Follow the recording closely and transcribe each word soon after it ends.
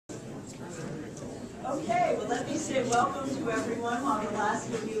Okay, well, let me say welcome to everyone while the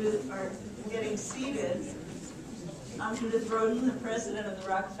last of you are getting seated. I'm Judith Roden, the president of the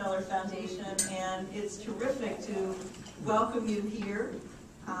Rockefeller Foundation, and it's terrific to welcome you here.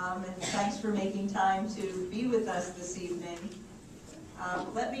 And thanks for making time to be with us this evening.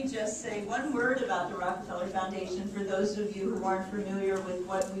 Let me just say one word about the Rockefeller Foundation for those of you who aren't familiar with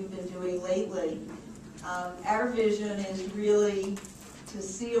what we've been doing lately. Our vision is really to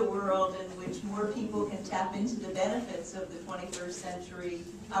see a world in which more people can tap into the benefits of the 21st century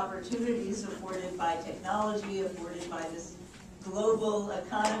opportunities afforded by technology, afforded by this global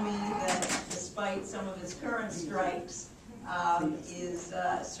economy that, despite some of its current strikes, is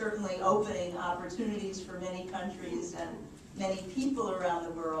certainly opening opportunities for many countries and many people around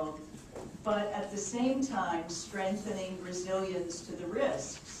the world, but at the same time strengthening resilience to the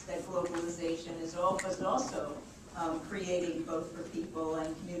risks that globalization is also creating both for people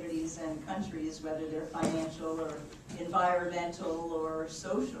and communities and countries, whether they're financial or environmental or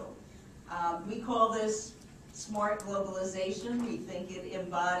social. We call this smart globalization. We think it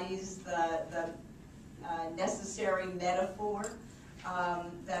embodies the necessary metaphor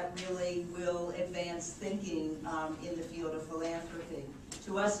that really will advance thinking in the field of philanthropy.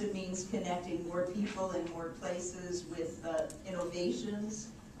 To us, it means connecting more people in more places with innovations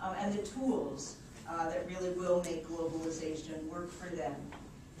and the tools that really will make globalization work for them.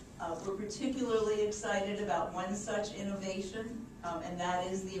 We're particularly excited about one such innovation, and that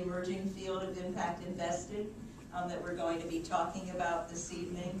is the emerging field of impact investing that we're going to be talking about this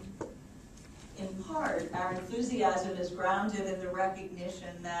evening. In part, our enthusiasm is grounded in the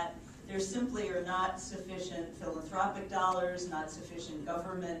recognition that there simply are not sufficient philanthropic dollars, not sufficient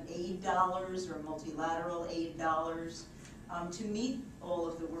government aid dollars or multilateral aid dollars to meet all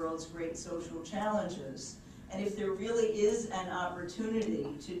of the world's great social challenges. And if there really is an opportunity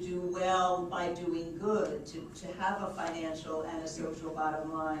to do well by doing good, to have a financial and a social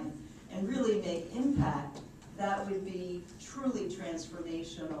bottom line, and really make impact, that would be truly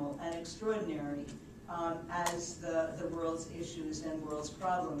transformational and extraordinary as the world's issues and world's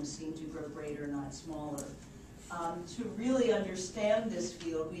problems seem to grow greater, not smaller. To really understand this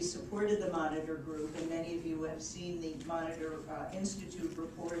field, we supported the Monitor Group, and many of you have seen the Monitor Institute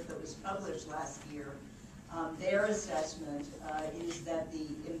report that was published last year. Their assessment is that the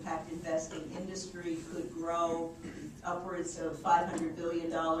impact investing industry could grow upwards of $500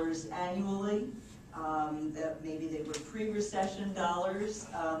 billion annually. That maybe they were pre-recession dollars,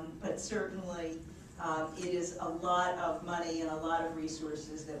 but certainly it is a lot of money and a lot of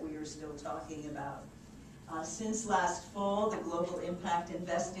resources that we are still talking about. Since last fall, the Global Impact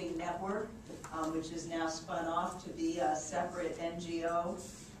Investing Network, which is now spun off to be a separate NGO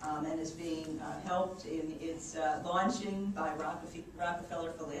and is being helped in its launching by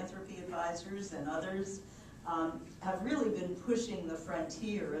Rockefeller Philanthropy Advisors and others, have really been pushing the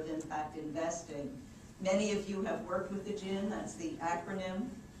frontier of impact investing. Many of you have worked with the GIIN, that's the acronym,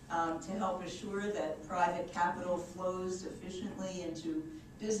 to help assure that private capital flows efficiently into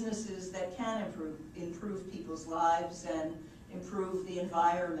businesses that can improve people's lives and improve the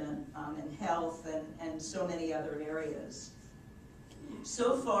environment and health and so many other areas.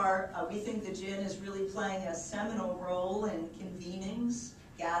 So far, we think the GIIN is really playing a seminal role in convenings,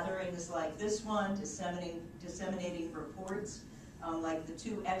 gatherings like this one, disseminating reports, like the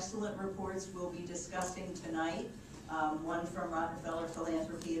two excellent reports we'll be discussing tonight, one from Rockefeller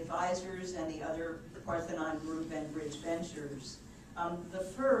Philanthropy Advisors and the other Parthenon Group and Bridge Ventures. The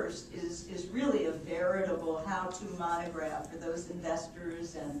first is really a veritable how-to monograph for those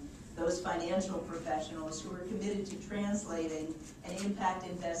investors and those financial professionals who are committed to translating an impact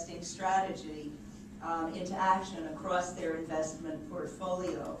investing strategy into action across their investment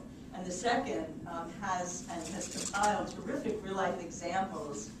portfolio. And the second has compiled terrific real-life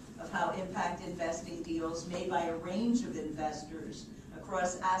examples of how impact investing deals made by a range of investors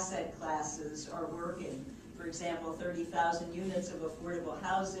across asset classes are working. For example, 30,000 units of affordable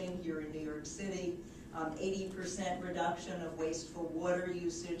housing here in New York City, 80% reduction of wasteful water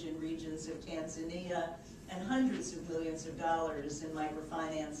usage in regions of Tanzania, and hundreds of millions of dollars in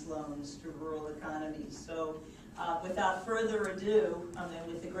microfinance loans to rural economies. So without further ado, and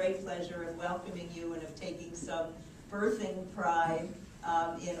with the great pleasure of welcoming you and of taking some birthing pride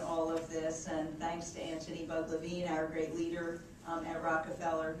in all of this, and thanks to Anthony Bug-Levine, our great leader at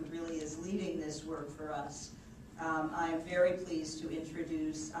Rockefeller, who really is leading this work for us. I am very pleased to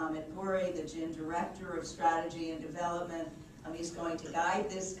introduce Amit Bouri, the GIIN Director of Strategy and Development. He's going to guide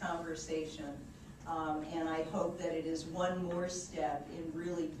this conversation, and I hope that it is one more step in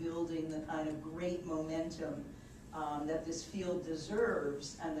really building the kind of great momentum that this field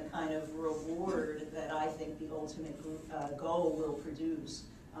deserves, and the kind of reward that I think the ultimate goal will produce,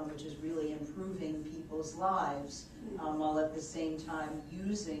 which is really improving people's lives, while at the same time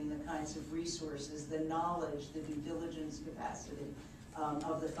using the kinds of resources, the knowledge, the due diligence capacity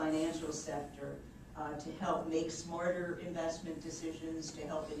of the financial sector to help make smarter investment decisions, to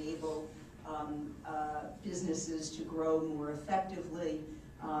help enable businesses to grow more effectively,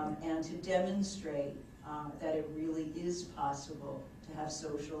 and to demonstrate that it really is possible to have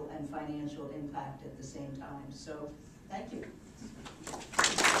social and financial impact at the same time. So, thank you.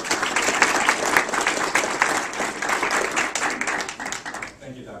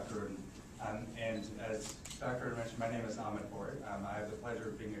 Thank you, Dr. Rudin. And as Dr. Rudin mentioned, my name is Amit Bouri. I have the pleasure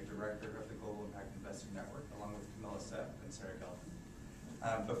of being a director of the Global Impact Investing Network, along with Camilla Sepp and Sarah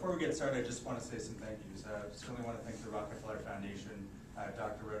Gelfman. Before we get started, I just want to say some thank yous. I certainly want to thank the Rockefeller Foundation,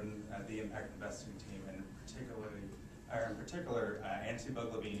 Dr. Rudin, the Impact Investing team, and in particular, Nancy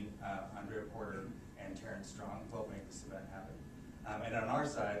Buglavini, Andrea Porter, and Terrence Strong, who helped make this event happen. And on our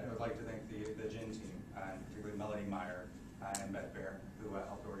side, I would like to thank the GIIN team, particularly Melanie Meyer and Beth Berman, who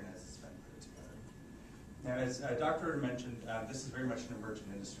helped organize this event and put it together. Now, as Dr. Rudin mentioned, this is very much an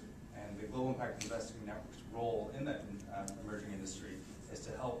emerging industry, and the Global Impact Investing Network's role in that emerging industry is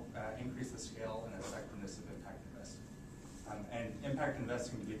to help increase the scale and effectiveness of impact investing. And impact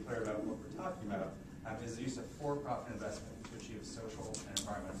investing, to be clear about what we're talking about, is the use of for-profit investment to achieve social and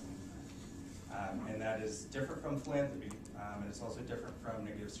environmental impact. And that is different from philanthropy, and it's also different from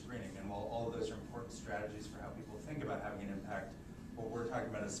negative screening. And while all of those are important strategies for how people think about having an impact, what we're talking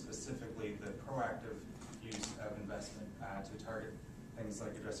about is specifically the proactive use of investment to target things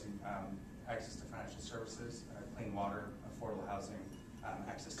like addressing access to financial services, clean water, affordable housing,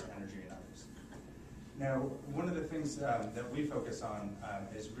 access to energy, and others. Now, one of the things that we focus on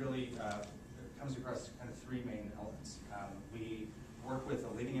is really comes across kind of three main elements. We work with the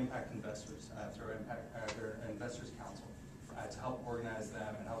leading impact investors through their Investors Council to help organize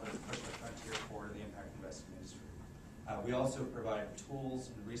them and help us push the frontier forward in the impact investing industry. We also provide tools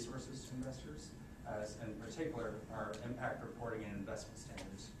and resources to investors, in particular our Impact Reporting and Investment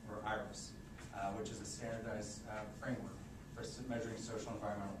Standards, or IRIS, which is a standardized framework for measuring social and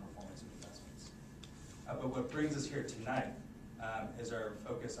environmental performance of investments. But what brings us here tonight is our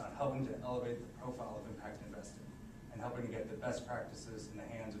focus on helping to elevate the profile of impact investing and helping to get the best practices in the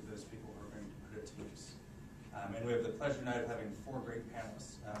hands of those people who are going to put it to use. And we have the pleasure tonight of having four great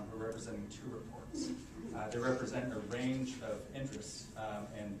panelists who are representing two reports. They represent a range of interests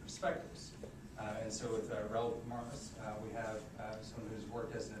and perspectives. And so with Raul Pomares, we have someone who's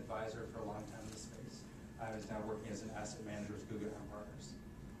worked as an advisor for a long time in this space, is now working as an asset manager with Guggenheim Partners.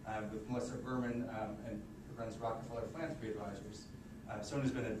 With Melissa Berman, and who runs Rockefeller Philanthropy Advisors, someone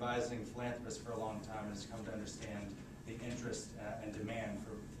who's been advising philanthropists for a long time and has come to understand the interest and demand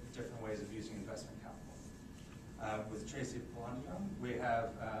for different ways of using investment capital. With Tracy Palandjian, we have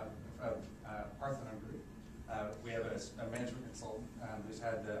Parthenon Group. We have a management consultant who's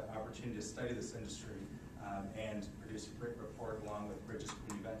had the opportunity to study this industry and produce a great report along with Bridges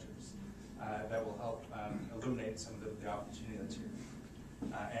Community Ventures that will help illuminate some of the opportunity that's here.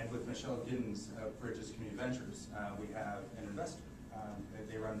 And with Michele Giddens of Bridges Community Ventures, we have an investor.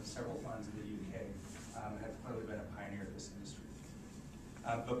 They run several funds in the UK and have clearly been a pioneer of this industry.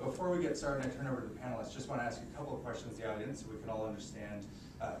 But before we get started and I turn over to the panelists, just want to ask you a couple of questions to the audience so we can all understand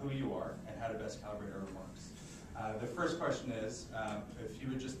who you are and how to best calibrate our remarks. The first question is, if you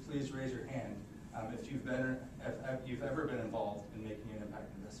would just please raise your hand if you've ever been involved in making an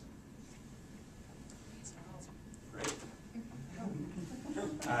impact investment. Great.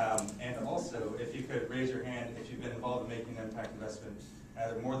 And also, if you could raise your hand if you've been involved in making an impact investment,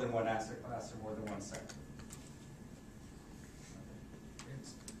 either more than one asset class or more than one sector.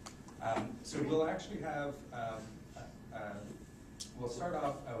 Okay. So we'll actually have, we'll start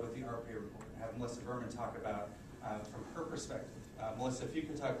off with the RPA report and have Melissa Berman talk about, from her perspective. Melissa, if you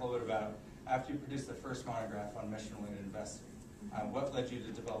could talk a little bit about, after you produced the first monograph on mission-related investing, what led you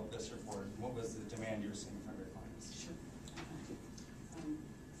to develop this report, and what was the demand you were seeing from your clients? Sure.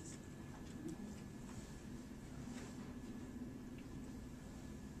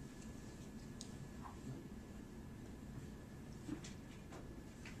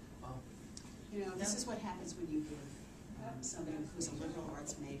 You know, this is what happens when you give somebody who's a liberal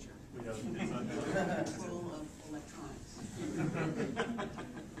arts major full of electronics.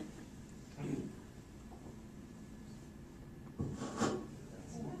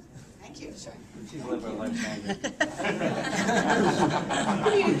 Thank you. Sorry. She's liberal arts major.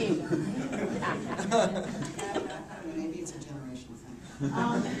 What do you mean? Maybe it's a generational thing.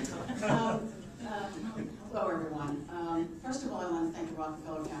 Hello, everyone.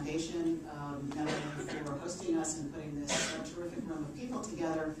 Foundation, not only for hosting us and putting this terrific room of people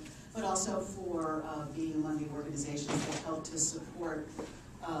together, but also for being among the organizations that help to support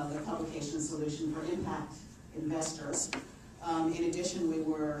the publication solution for impact investors. In addition, we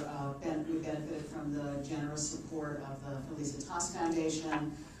benefited from the generous support of the Felicitas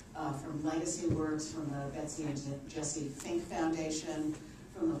Foundation, from Legacy Works, from the Betsy and Jesse Fink Foundation,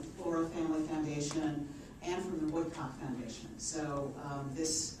 from the Flora Family Foundation, and from the Woodcock Foundation. So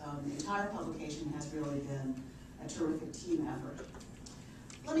this entire publication has really been a terrific team effort.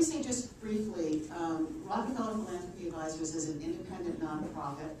 Let me say just briefly, Rockefeller Philanthropy Advisors is an independent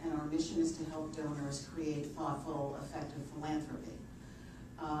nonprofit, and our mission is to help donors create thoughtful, effective philanthropy.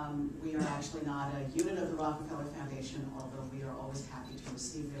 We are actually not a unit of the Rockefeller Foundation, although we are always happy to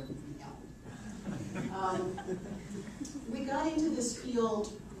receive their help. We got into this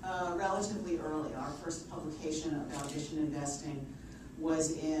field relatively early. Our first publication about mission investing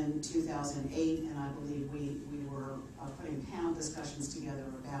was in 2008, and I believe we were putting panel discussions together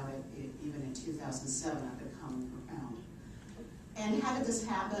about it even in 2007 at the Common Profound. And how did this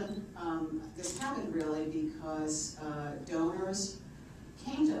happen? This happened really because donors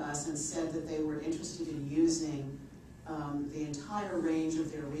came to us and said that they were interested in using the entire range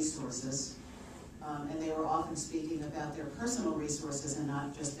of their resources, and they were often speaking about their personal resources and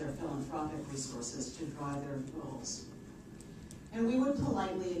not just their philanthropic resources to drive their goals. And we would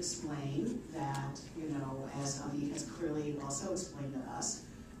politely explain that, as Amit has clearly also explained to us,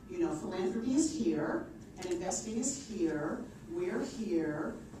 philanthropy is here, and investing is here,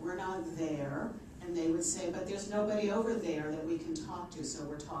 we're not there. And they would say, but there's nobody over there that we can talk to, so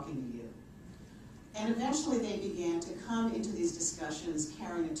we're talking to you. And eventually they began to come into these discussions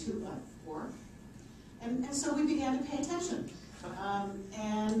carrying a 2x4. And so we began to pay attention.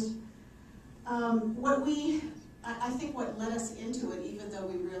 I think what led us into it, even though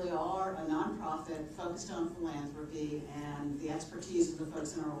we really are a nonprofit focused on philanthropy, and the expertise of the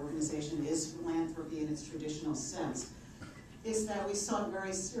folks in our organization is philanthropy in its traditional sense, is that we saw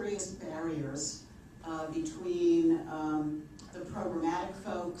very serious barriers between the programmatic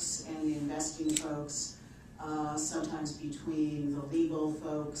folks and the investing folks, sometimes between the legal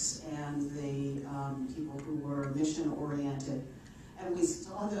folks and the people who were mission-oriented. And we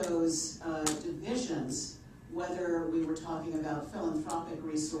saw those divisions, whether we were talking about philanthropic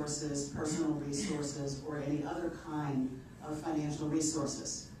resources, personal resources, or any other kind of financial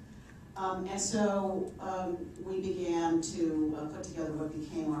resources. And so we began to put together what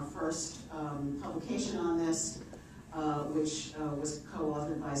became our first publication on this, which was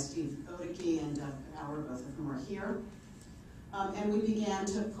co-authored by Steve Godicke and Doug Power, both of whom are here. And we began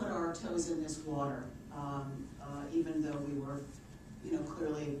to put our toes in this water, even though we were,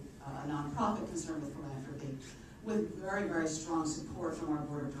 clearly a nonprofit concerned with philanthropy, with very, very strong support from our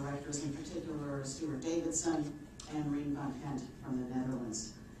board of directors, in particular Stuart Davidson and Rien van Hent from the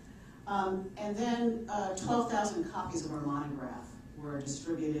Netherlands. And then 12,000 copies of our monograph were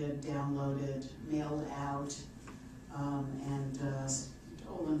distributed, downloaded, mailed out, and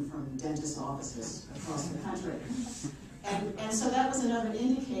stolen from dentist offices across the country. And so that was another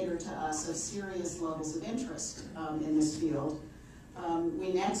indicator to us of serious levels of interest in this field.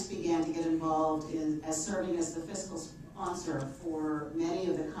 We next began to get involved in serving as the fiscal sponsor for many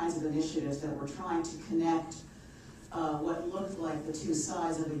of the kinds of initiatives that were trying to connect what looked like the two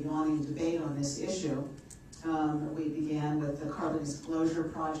sides of a yawning debate on this issue. We began with the Carbon Disclosure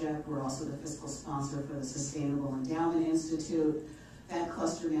Project. We're also the fiscal sponsor for the Sustainable Endowment Institute. That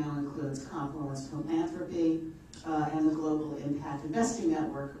cluster now includes Confluence Philanthropy and the Global Impact Investing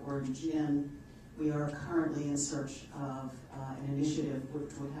Network, or GIIN. We are currently in search of an initiative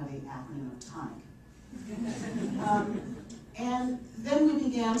which would have the acronym of TONIC. And then we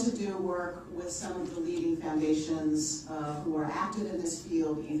began to do work with some of the leading foundations who are active in this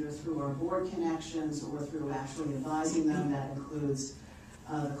field, either through our board connections or through actually advising them. That includes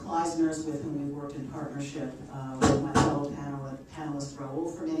the Kleisners, with whom we've worked in partnership with my fellow panelist Raul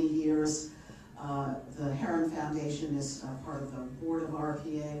for many years. The Heron Foundation is part of the board of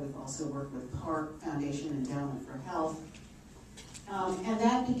RPA. We've also worked with Park Foundation Endowment for Health. And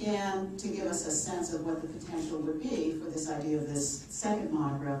that began to give us a sense of what the potential would be for this idea of this second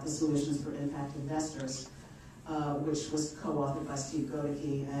monograph, The Solutions for Impact Investors, which was co-authored by Steve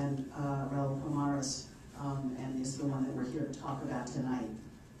Godicke and Raul Pomares, and is the one that we're here to talk about tonight.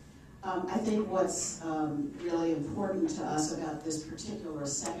 I think what's really important to us about this particular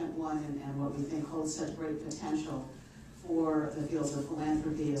second one, and what we think holds such great potential for the fields of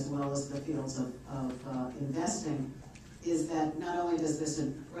philanthropy as well as the fields of investing, is that not only does this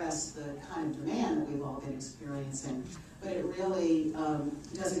address the kind of demand that we've all been experiencing, but it really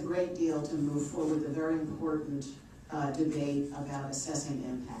does a great deal to move forward the very important debate about assessing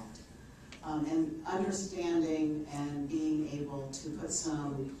impact. And understanding and being able to put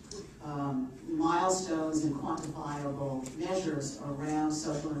some milestones and quantifiable measures around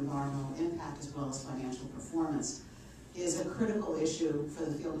social and environmental impact as well as financial performance is a critical issue for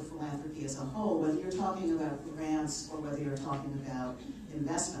the field of philanthropy as a whole, whether you're talking about grants or whether you're talking about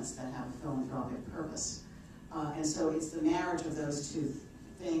investments that have a philanthropic purpose. And so it's the marriage of those two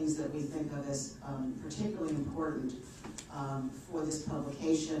things that we think of as particularly important for this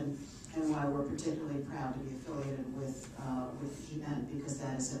publication, and why we're particularly proud to be affiliated with GIIN, because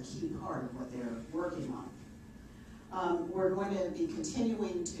that is a key part of what they're working on. We're going to be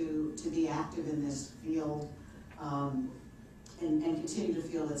continuing to be active in this field and continue to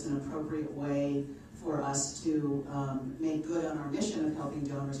feel it's an appropriate way for us to make good on our mission of helping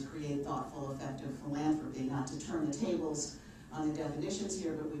donors create thoughtful, effective philanthropy, not to turn the tables on the definitions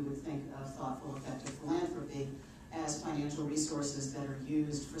here, but we would think of thoughtful, effective philanthropy as financial resources that are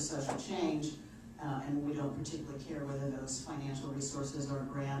used for social change, and we don't particularly care whether those financial resources are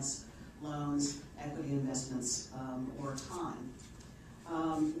grants, loans, equity investments, or time.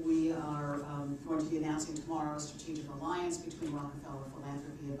 We are going to be announcing tomorrow a strategic alliance between Rockefeller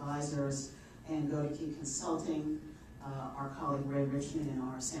Philanthropy Advisors and GIIN Consulting. Our colleague Ray Richmond in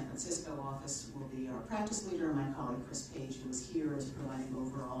our San Francisco office will be our practice leader, and my colleague Chris Page, who is here, is providing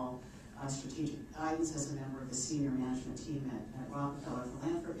overall strategic guidance as a member of the senior management team at Rockefeller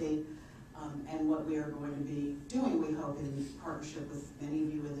Philanthropy. And what we are going to be doing, we hope, in partnership with many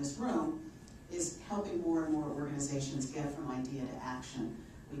of you in this room, is helping more and more organizations get from idea to action.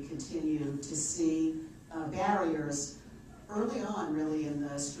 We continue to see barriers early on, really, in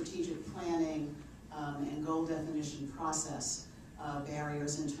the strategic planning and goal definition process,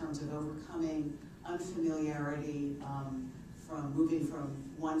 barriers in terms of overcoming unfamiliarity, from moving from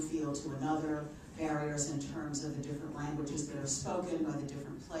one field to another, barriers in terms of the different languages that are spoken by the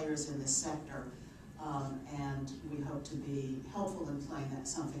different players in this sector. And we hope to be helpful in playing that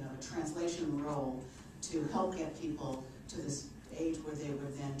something of a translation role to help get people to this age where they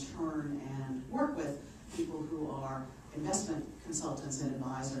would then turn and work with people who are investment consultants and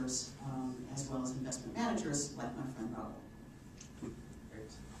advisors, as well as investment managers, like my friend Raul.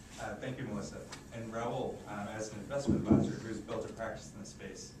 Thank you, Melissa. And Raul, as an investment advisor who's built a practice in this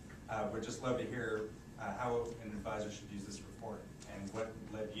space, would just love to hear how an advisor should use this report and what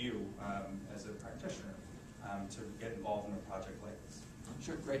led you, as a practitioner, to get involved in a project like this.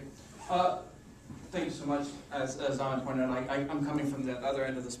 Sure, great. Thank you so much. As Amit pointed out, I'm coming from the other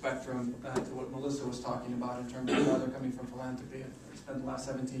end of the spectrum to what Melissa was talking about in terms of other coming from philanthropy. I spent the last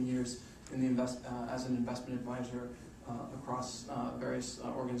 17 years in the as an investment advisor across various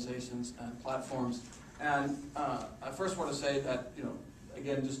organizations and platforms. And I first want to say that,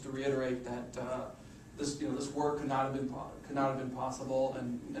 again, just to reiterate that this work could not have been possible,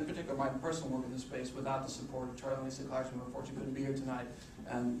 and in particular my personal work in this space, without the support of Charlie and Lisa Clarkson, who unfortunately couldn't be here tonight,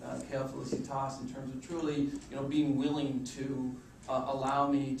 and Kale Felicitas, in terms of truly, being willing to allow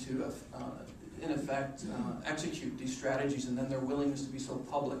me to, in effect, execute these strategies, and then their willingness to be so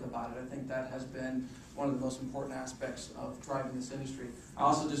public about it. I think that has been one of the most important aspects of driving this industry. I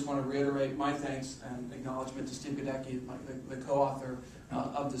also just want to reiterate my thanks and acknowledgement to Steve Godecki, the co-author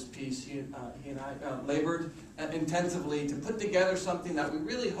of this piece. He and I labored intensively to put together something that we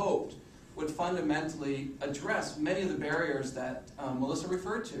really hoped would fundamentally address many of the barriers that Melissa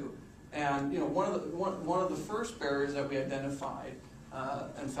referred to. And one of the first barriers that we identified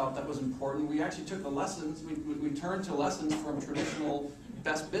and felt that was important, we actually took the lessons. We turned to lessons from traditional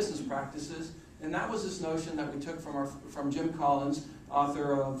best business practices. And that was this notion that we took from Jim Collins,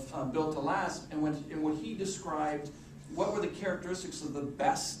 author of Built to Last, and what he described, what were the characteristics of the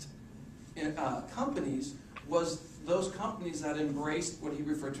best companies, was those companies that embraced what he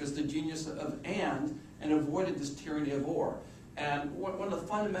referred to as the genius of and avoided this tyranny of or. And one of the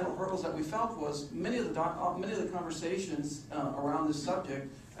fundamental hurdles that we felt was many of the conversations around this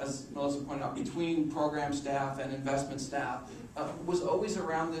subject, as Melissa pointed out, between program staff and investment staff, was always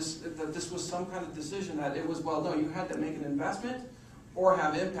around this, that this was some kind of decision that it was, well, no, you had to make an investment or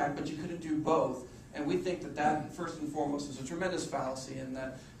have impact, but you couldn't do both. And we think that first and foremost, is a tremendous fallacy, and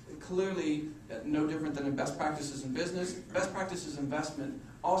that clearly, no different than in best practices in business, best practices investment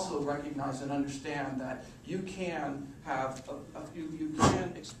also recognize and understand that you can have, you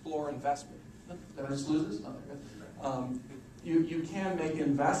can explore investment. Did I just lose this? No, you can make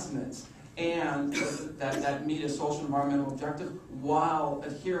investments and that meet a social environmental objective while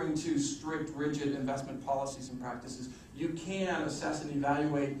adhering to strict, rigid investment policies and practices. You can assess and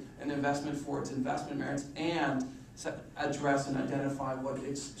evaluate an investment for its investment merits and address and identify what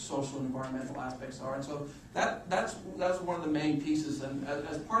its social and environmental aspects are. And so that's one of the main pieces. And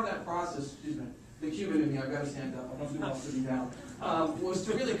as part of that process, excuse me, the Cuban in me, I've got to stand up, I don't do well sitting down, was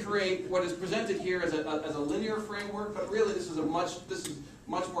to really create what is presented here as a linear framework, but really this is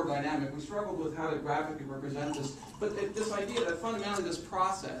much more dynamic. We struggled with how to graphically represent this, but this idea that fundamentally this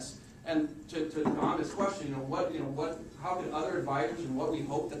process, and to Amit's question, how can other advisors, and what we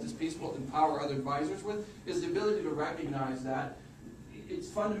hope that this piece will empower other advisors with, is the ability to recognize that it's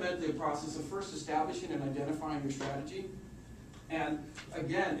fundamentally a process of first establishing and identifying your strategy. And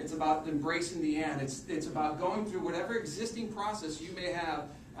again, it's about embracing the end. It's about going through whatever existing process you may have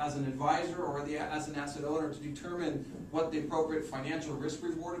as an advisor or as an asset owner to determine what the appropriate financial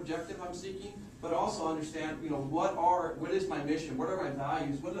risk-reward objective I'm seeking, but also understand, what is my mission, what are my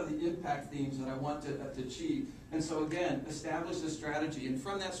values, what are the impact themes that I want to achieve. And so again, establish a strategy, and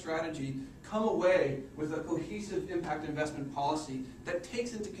from that strategy, come away with a cohesive impact investment policy that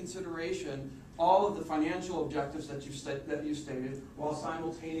takes into consideration all of the financial objectives that you stated, while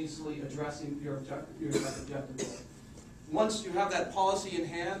simultaneously addressing your objective. Once you have that policy in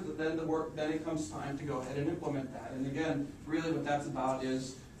hand, then it comes time to go ahead and implement that. And again, really what that's about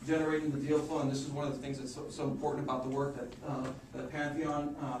is generating the deal flow, and this is one of the things that's so important about the work that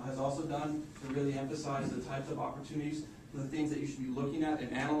Parthenon has also done to really emphasize the types of opportunities, the things that you should be looking at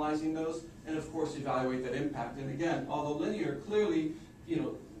and analyzing those, and of course evaluate that impact. And again, although linear, clearly,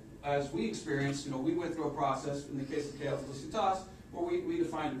 as we experienced, we went through a process in the case of KL Felicitas where we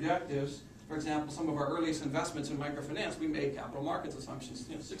defined objectives. For example, some of our earliest investments in microfinance, we made capital markets assumptions.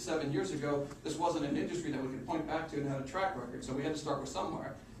 6, 7 years ago, this wasn't an industry that we could point back to and had a track record, so we had to start with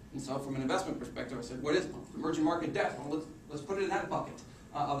somewhere. And so from an investment perspective, I said, what is emerging market debt? Well, let's put it in that bucket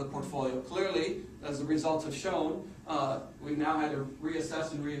of the portfolio. Clearly, as the results have shown, we've now had to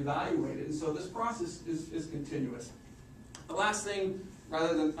reassess and reevaluate it. And so this process is continuous. The last thing,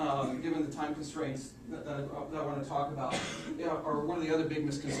 rather than given the time constraints that I want to talk about, are one of the other big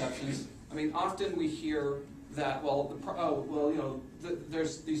misconceptions. I mean, often we hear that,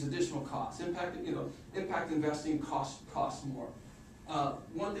 there's these additional costs. Impact investing costs more.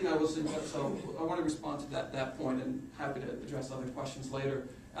 One thing I will suggest, so I want to respond to that point, and happy to address other questions later.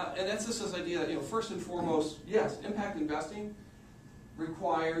 And that's this idea that, first and foremost, yes, impact investing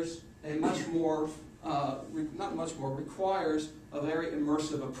requires a requires a very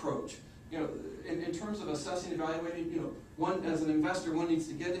immersive approach. In terms of assessing, evaluating, one as an investor, one needs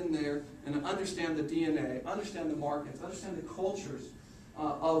to get in there and understand the DNA, understand the markets, understand the cultures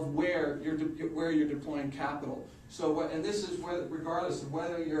of where you're deploying capital. So, and this is regardless of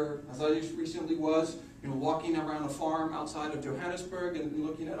whether you're, as I recently was, walking around a farm outside of Johannesburg and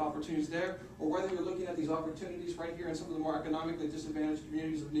looking at opportunities there, or whether you're looking at these opportunities right here in some of the more economically disadvantaged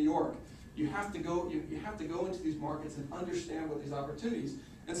communities of New York. You have to go into these markets and understand what these opportunities.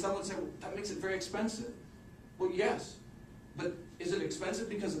 And someone said, well, that makes it very expensive. Well, yes, but is it expensive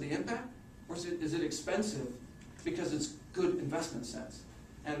because of the impact, or is it expensive because it's good investment sense?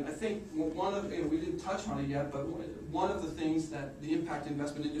 And I think one of, we didn't touch on it yet, but one of the things that the impact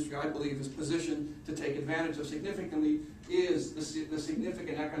investment industry, I believe, is positioned to take advantage of significantly is the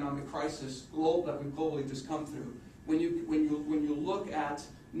significant economic crisis that we've globally just come through. When you look at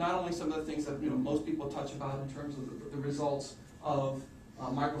not only some of the things that most people touch about in terms of the results of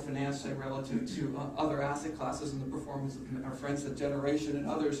microfinance, say, relative to other asset classes and the performance of our friends at Generation and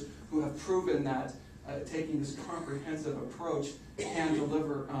others who have proven that taking this comprehensive approach can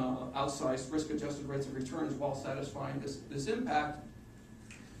deliver outsized risk-adjusted rates of returns while satisfying this impact.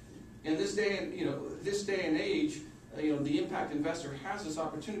 In this day and age, the impact investor has this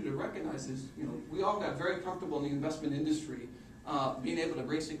opportunity to recognize this. We all got very comfortable in the investment industry, being able to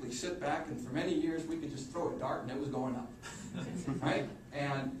basically sit back, and for many years we could just throw a dart and it was going up, right?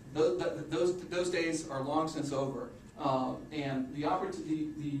 And those days are long since over. And the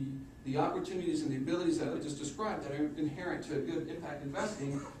opportunities and the abilities that I just described that are inherent to good impact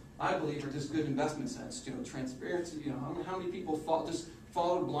investing, I believe, are just good investment sense. Transparency. How many people just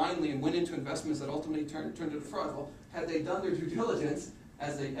followed blindly and went into investments that ultimately turned to fraud? Well, had they done their due diligence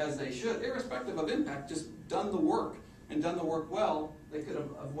as they should, irrespective of impact, just done the work and done the work well, they could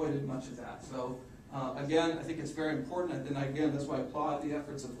have avoided much of that. So again, I think it's very important, and again, that's why I applaud the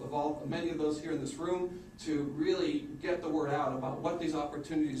efforts of many of those here in this room to really get the word out about what these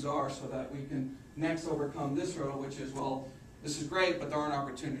opportunities are so that we can next overcome this hurdle, which is, well, this is great, but there aren't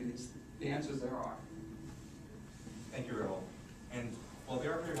opportunities. The answer is there are. Thank you, Raul. And well, the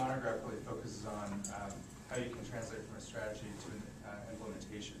RPA monograph really focuses on how you can translate from a strategy to an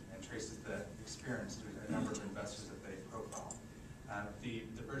implementation, and traces the experience to a number of investors that they profile. The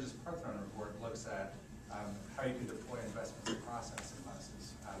Burgess Parthenon report looks at how you can deploy investments across asset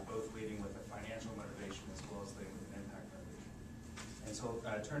classes, both leading with a financial motivation as well as leading with an impact motivation. And so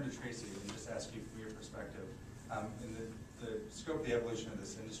turn to Tracy and just ask you from your perspective, in the scope of the evolution of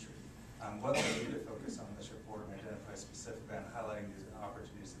this industry, what led you to focus on this report and identify specifically on highlighting these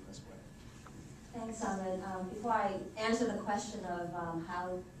opportunities in this way? Thanks, Amit. Before I answer the question of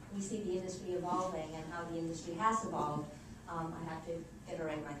how we see the industry evolving and how the industry has evolved, I have to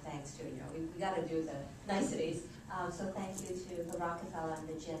iterate my thanks to you. We got to do the niceties. So thank you to the Rockefeller and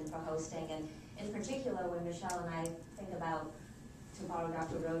the GIIN for hosting. And in particular, when Michele and I think about, to borrow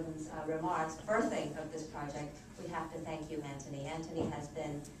Dr. Roden's remarks, birthing of this project, we have to thank you, Anthony. Anthony has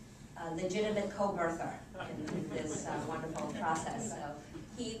been a legitimate co-birther in this wonderful process. So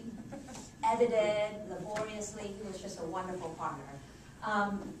he edited laboriously. He was just a wonderful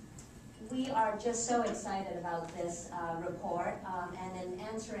partner. We are just so excited about this report, and in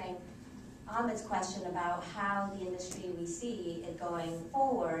answering Amit's question about how the industry we see it going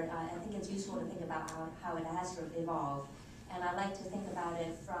forward, I think it's useful to think about how it has evolved. And I like to think about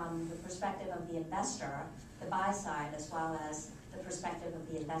it from the perspective of the investor, the buy side, as well as the perspective of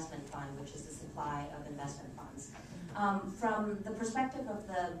the investment fund, which is the supply of investment funds. From the perspective of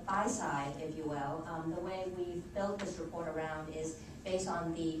the buy side, if you will, the way we've built this report around is based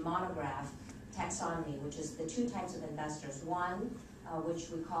on the monograph taxonomy, which is the two types of investors. One, which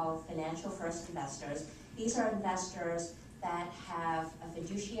we call financial first investors. These are investors that have a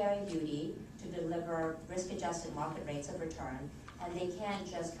fiduciary duty to deliver risk-adjusted market rates of return, and they can't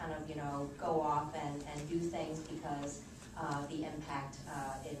just kind of, go off and do things because the impact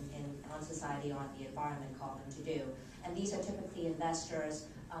on society or on the environment call them to do. And these are typically investors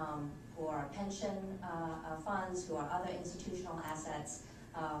who are pension funds, who are other institutional assets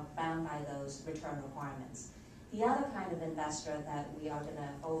bound by those return requirements. The other kind of investor that we are going to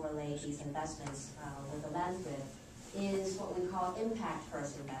overlay these investments with a lens with is what we call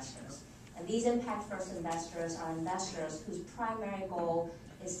impact-first investors. And these impact-first investors are investors whose primary goal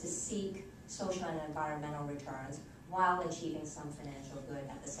is to seek social and environmental returns while achieving some financial good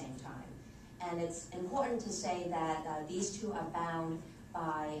at the same time. And it's important to say that these two are bound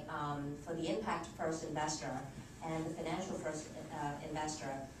by, for the impact-first investor and the financial first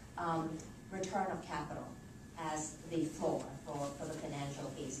investor, return of capital as the floor for the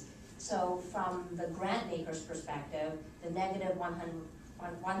financial piece. So from the grant maker's perspective, the negative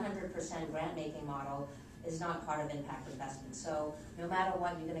 100% grant making model is not part of impact investment. So no matter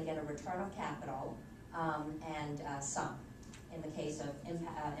what, you're going to get a return of capital and some. In the case of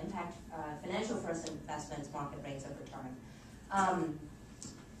impact financial first investments, market rates of return.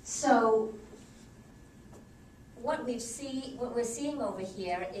 So what we're seeing over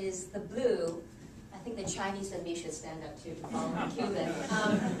here is the blue. I think the Chinese and me should stand up too to follow the Cuban.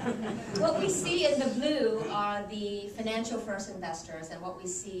 What we see in the blue are the financial first investors, and what we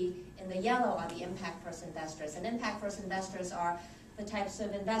see in the yellow are the impact first investors. And impact first investors are the types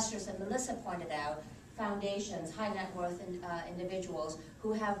of investors that Melissa pointed out, foundations, high net worth individuals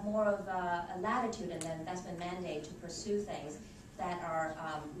who have more of a latitude in their investment mandate to pursue things that are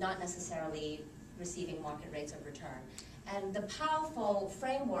not necessarily receiving market rates of return. And the powerful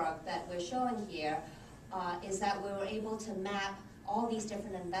framework that we're showing here is that we were able to map all these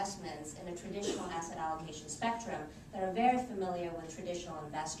different investments in a traditional asset allocation spectrum that are very familiar with traditional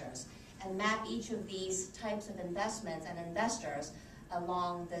investors, and map each of these types of investments and investors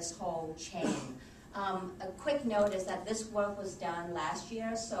along this whole chain. A quick note is that this work was done last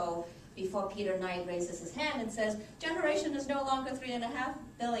year, so before Peter Knight raises his hand and says, generation is no longer $3.5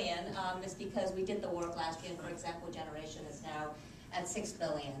 billion, is because we did the work last year. For example, generation is now at $6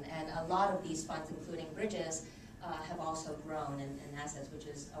 billion, and a lot of these funds, including bridges, have also grown in assets, which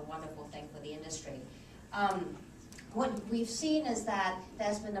is a wonderful thing for the industry. What we've seen is that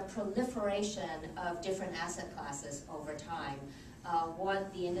there's been a proliferation of different asset classes over time.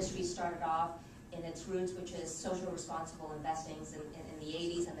 What the industry started off in its roots, which is social responsible investing in the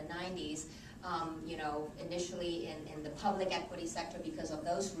 80s and the 90s, initially in the public equity sector because of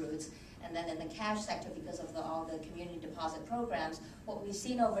those roots, and then in the cash sector because of all the community deposit programs. What we've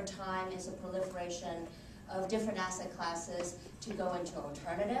seen over time is a proliferation of different asset classes to go into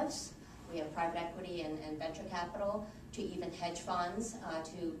alternatives. We have private equity and venture capital, to even hedge funds,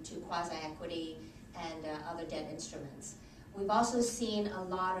 to quasi-equity and other debt instruments. We've also seen a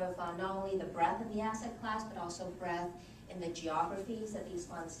lot of not only the breadth of the asset class, but also breadth in the geographies that these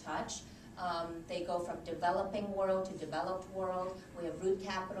funds touch. They go from developing world to developed world. We have root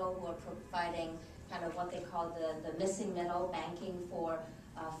capital who are providing kind of what they call the missing middle, banking for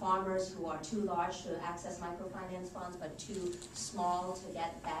farmers who are too large to access microfinance funds, but too small to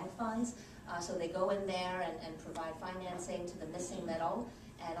get bank funds. So they go in there and provide financing to the missing middle,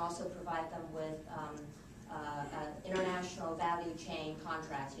 and also provide them with international value chain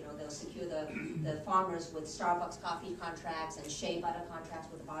contracts. You know, they'll secure the farmers with Starbucks coffee contracts and shea butter contracts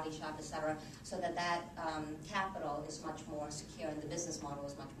with the Body Shop, etc., so that capital is much more secure and the business model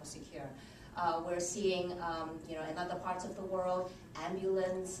is much more secure. We're seeing, you know, in other parts of the world,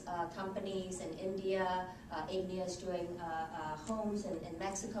 ambulance companies in India. Ignia is doing homes in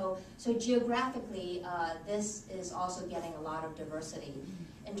Mexico. So geographically, this is also getting a lot of diversity.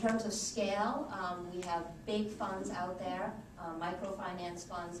 In terms of scale, we have big funds out there, microfinance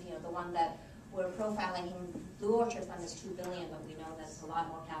funds. You know, the one that we're profiling, Blue Orchard Fund is $2 billion, but we know there's a lot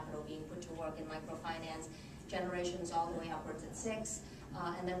more capital being put to work in microfinance. Generations all the way upwards at 6.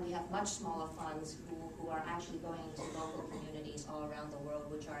 And then we have much smaller funds who are actually going into local communities all around the world,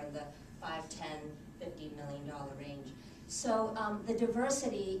 which are in the $5, $10, $50 million range. So the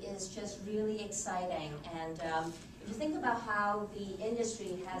diversity is just really exciting. And if you think about how the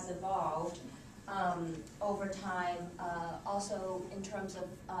industry has evolved over time, also in terms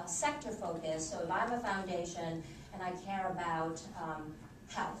of sector focus. So if I'm a foundation and I care about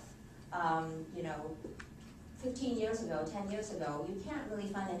health, you know, 15 years ago, 10 years ago, you can't really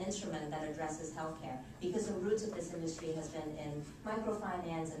find an instrument that addresses healthcare because the roots of this industry has been in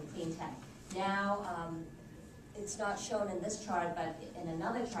microfinance and clean tech. Now, it's not shown in this chart, but in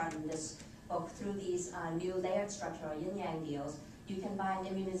another chart in this book, through these new layered structure or yin-yang deals, you can buy an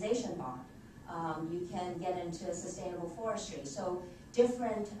immunization bond. You can get into sustainable forestry. So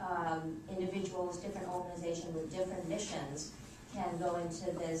different individuals, different organizations with different missions can go into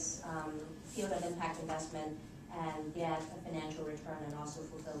this field of impact investment and get a financial return and also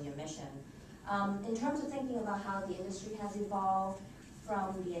fulfill your mission. In terms of thinking about how the industry has evolved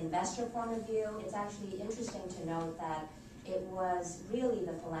from the investor point of view, it's actually interesting to note that it was really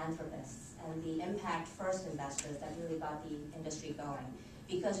the philanthropists and the impact first investors that really got the industry going,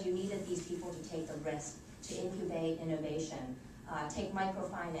 because you needed these people to take the risk to incubate innovation. Take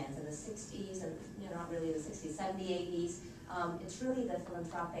microfinance in the 60s, and you know, not really the 60s, 70s, 80s. It's really the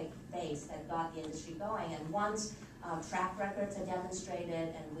philanthropic base that got the industry going. And once track records are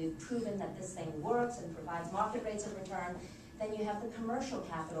demonstrated and we've proven that this thing works and provides market rates of return, then you have the commercial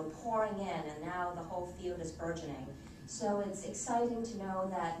capital pouring in, and now the whole field is burgeoning. So it's exciting to know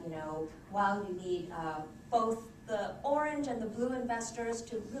that, you know, while you need both the orange and the blue investors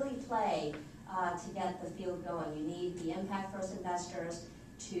to really play to get the field going, you need the impact first investors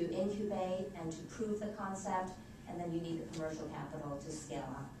to incubate and to prove the concept, and then you need the commercial capital to scale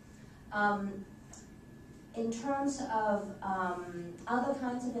up. In terms of other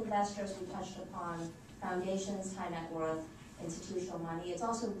kinds of investors, we touched upon foundations, high net worth, institutional money. It's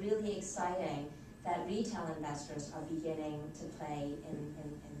also really exciting that retail investors are beginning to play in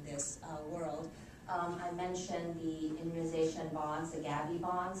this world. I mentioned the immunization bonds, the Gavi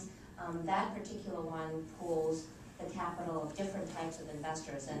bonds. That particular one pools the capital of different types of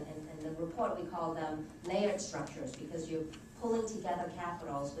investors. And in the report, we call them layered structures, because you're pulling together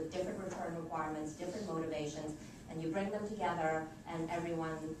capitals with different return requirements, different motivations, and you bring them together and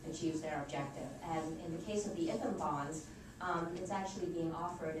everyone achieves their objective. And in the case of the IFM bonds, it's actually being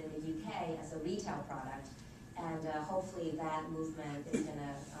offered in the UK as a retail product, and hopefully that movement is going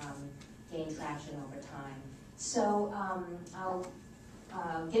to gain traction over time. So I'll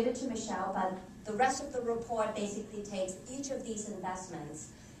give it to Michele, but the rest of the report basically takes each of these investments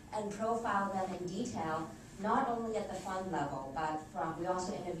and profile them in detail, not only at the fund level, but we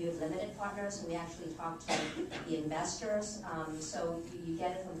also interviewed limited partners, so we actually talked to the investors. So you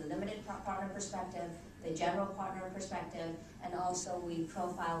get it from the limited partner perspective, the general partner perspective, and also we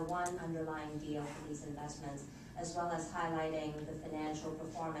profile one underlying deal for these investments, as well as highlighting the financial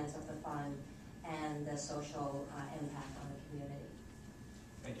performance of the fund and the social impact on the community.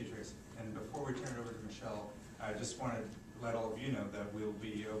 Thank you, Tracy. And before we turn it over to Michele, I just want to let all of you know that we'll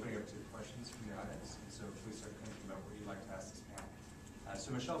be opening up to questions from the audience. And so please start thinking about what you'd like to ask this panel.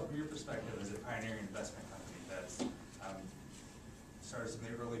 So Michele, from your perspective as a pioneering investment company that's started some of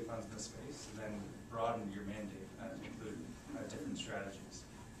the early funds in the space and then broadened your mandate to include different strategies.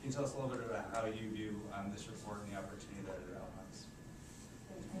 Can you tell us a little bit about how you view this report and the opportunity that it outlines?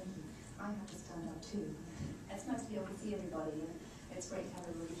 Thank you. I have to stand up too. It's nice to be able to see everybody. It's great to have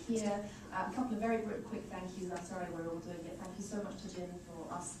everybody here. A couple of very quick thank yous. I'm sorry we're all doing it. Thank you so much to GIIN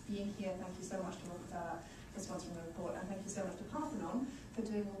for us being here. Thank you so much to Rockefeller for sponsoring the report. And thank you so much to Parthenon for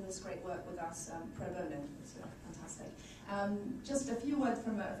doing all this great work with us pro bono. It's fantastic. Just a few words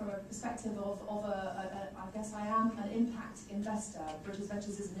from a perspective of I guess I am an impact investor. Bridges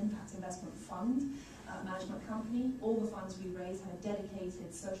Ventures is an impact investment fund. management company. All the funds we raise have a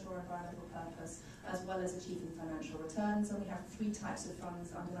dedicated social or environmental purpose, as well as achieving financial returns. And we have 3 types of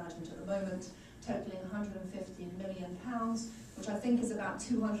funds under management at the moment, totaling £150 million, which I think is about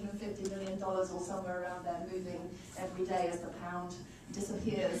 $250 million or somewhere around there, moving every day as the pound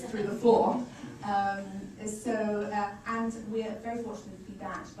disappears through the floor. And we're very fortunate to be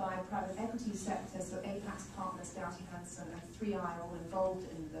backed by private equity sector, so Apex Partners, Doughty Hanson, and 3i are all involved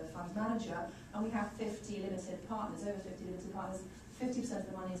in the fund manager, and we have 50 limited partners, over 50 limited partners. 50% of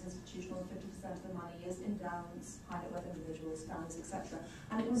the money is institutional, and 50% of the money is endowments, private wealth individuals, families, etc.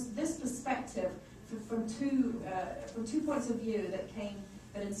 And it was this perspective from two points of view that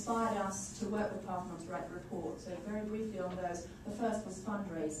inspired us to work with Parthenon to write the report. So very briefly on those, the first was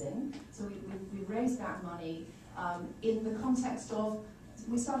fundraising. So we raised that money in the context of,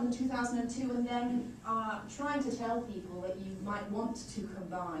 we started in 2002 and then trying to tell people that you might want to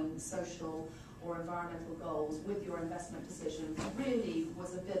combine social or environmental goals with your investment decisions really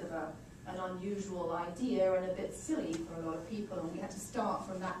was a bit of an unusual idea and a bit silly for a lot of people, and we had to start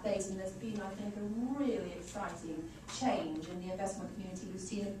from that base, and there's been, I think, a really exciting change in the investment community. We've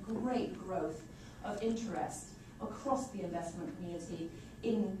seen a great growth of interest across the investment community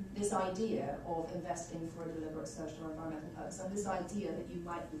in this idea of investing for a deliberate social or environmental purpose, and this idea that you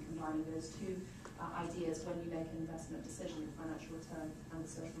might be combining those two ideas when you make an investment decision, the financial return and the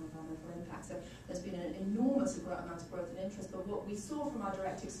social and environmental impact. So there's been an enormous amount of growth and interest, but what we saw from our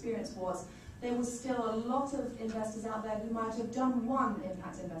direct experience was there was still a lot of investors out there who might have done one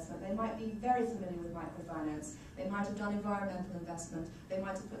impact investment. They might be very familiar with microfinance, they might have done environmental investment, they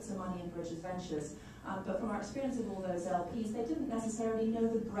might have put some money in Bridges Ventures, but from our experience of all those LPs, they didn't necessarily know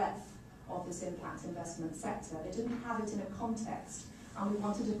the breadth of this impact investment sector. They didn't have it in a context, and we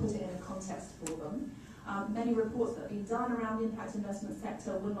wanted to put it in a context for them. Many reports that have been done around the impact investment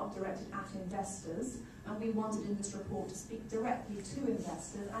sector were not directed at investors, and we wanted in this report to speak directly to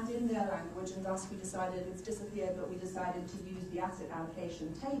investors and in their language, and thus we decided, it's disappeared, but we decided to use the asset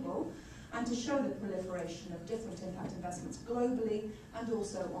allocation table and to show the proliferation of different impact investments globally and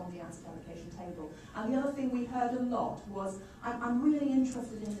also on the asset allocation table. And the other thing we heard a lot was, I'm really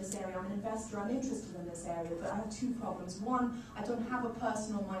interested in this area, I'm an investor, I'm interested in this area, but I have 2 problems. One, I don't have a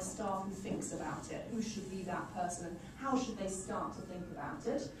person on my staff who thinks about it. Who should be that person, and how should they start to think about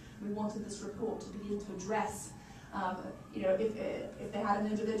it? We wanted this report to begin to address, if they had an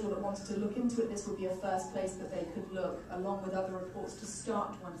individual that wanted to look into it, this would be a first place that they could look, along with other reports, to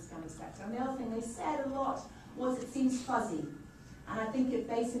start to understand the sector. And the other thing they said a lot was it seems fuzzy. And I think it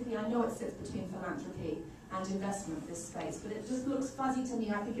basically, I know it sits between philanthropy and investment, this space, but it just looks fuzzy to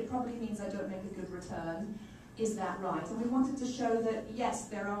me. I think it probably means I don't make a good return. Is that right? And we wanted to show that, yes,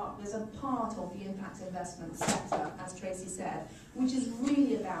 there's a part of the impact investment sector, as Tracy said, which is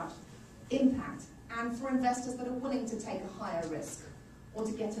really about impact, and for investors that are willing to take a higher risk or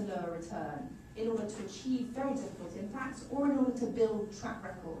to get a lower return in order to achieve very difficult impacts or in order to build track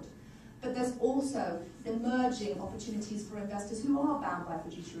record. But there's also emerging opportunities for investors who are bound by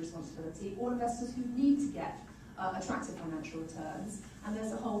fiduciary responsibility, or investors who need to get attractive financial returns, and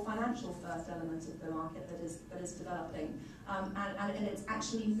there's a whole financial first element of the market that is developing, and it's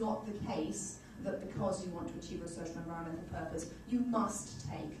actually not the case that because you want to achieve a social and environmental purpose, you must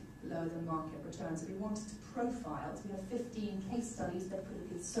take lower than market returns. We wanted to profile, so we have 15 case studies, there could have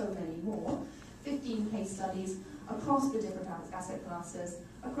been so many more, 15 case studies across the different asset classes,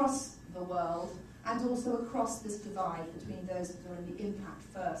 across the world, and also across this divide between those that are in the impact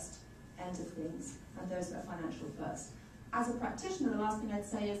first end of things and those that are financial first. As a practitioner, the last thing I'd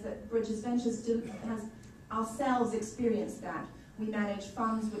say is that Bridges Ventures has ourselves experienced that. We manage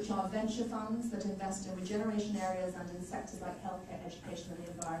funds which are venture funds that invest in regeneration areas and in sectors like healthcare, education and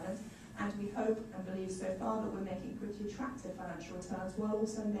the environment, and we hope and believe so far that we're making pretty attractive financial returns while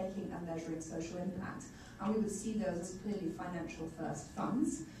also making and measuring social impact. And we would see those as clearly financial first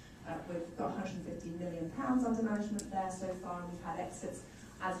funds. We've got £150 million under management there so far, and we've had exits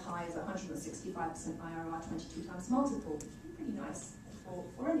as high as 165% IRR, 22 times multiple. Pretty nice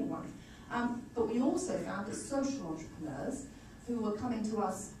for anyone. But we also found that social entrepreneurs who were coming to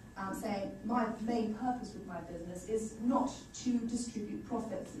us saying, my main purpose with my business is not to distribute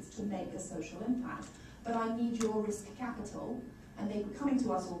profits, it's to make a social impact, but I need your risk capital. And they were coming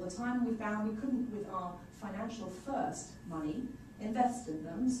to us all the time. We found we couldn't, with our financial first money, invest in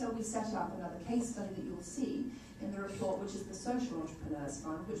them, so we set up another case study that you'll see in the report, which is the Social Entrepreneurs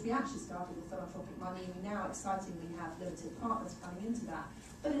Fund, which we actually started with philanthropic money, and we now excitingly have limited partners coming into that.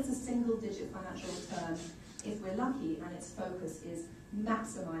 But it's a single-digit financial return if we're lucky, and its focus is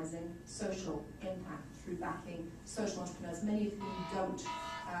maximizing social impact through backing social entrepreneurs, many of whom don't,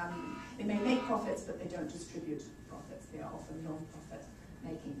 they may make profits, but they don't distribute profits. They are often non-profit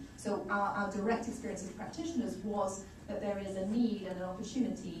making. So our direct experience as practitioners was that there is a need and an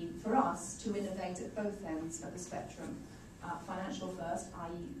opportunity for us to innovate at both ends of the spectrum. Financial first,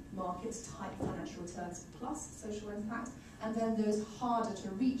 i.e. markets type financial returns plus social impact, and then those harder to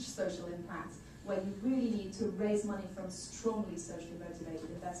reach social impacts where you really need to raise money from strongly socially motivated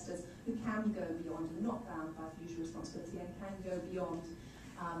investors who can go beyond and not bound by fiduciary responsibility and can go beyond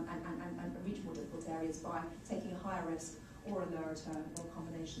and reach more difficult areas by taking a higher risk or a lower return, or a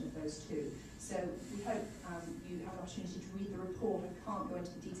combination of those two. So we hope you have an opportunity to read the report. I can't go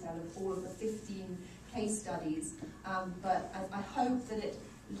into the detail of all of the 15 case studies, but I hope that it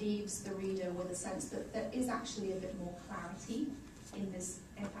leaves the reader with a sense that there is actually a bit more clarity in this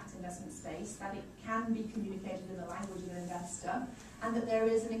impact investment space, that it can be communicated in the language of an investor, and that there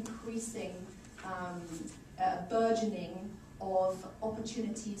is an increasing burgeoning of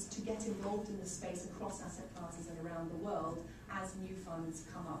opportunities to get involved in the space across asset classes and around the world as new funds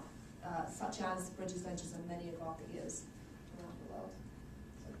come up, such as Bridges Ventures and many of our peers around the world.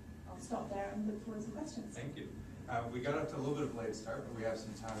 So I'll stop there and look forward to some questions. Thank you. We got off to a little bit of a late start, but we have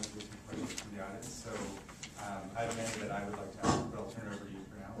some time to do some questions from the audience. So I have many that I would like to ask, but I'll turn it over to you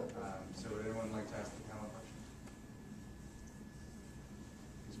for now. So would anyone like to ask the panel a question?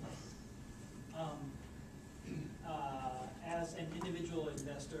 As an individual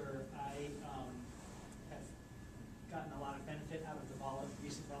investor, I have gotten a lot of benefit out of the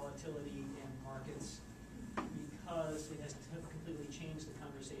recent volatility in markets because it has completely changed the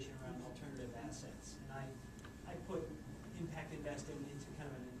conversation around alternative assets. And I put impact investing into kind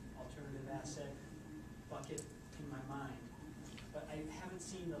of an alternative asset bucket in my mind, but I haven't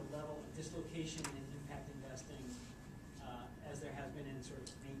seen the level of dislocation in impact investing as there has been in sort of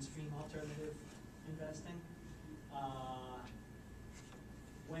mainstream alternative investing.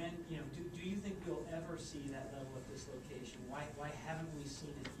 Do you think we'll ever see that level of dislocation? Why haven't we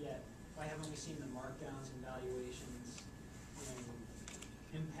seen it yet? Why haven't we seen the markdowns and valuations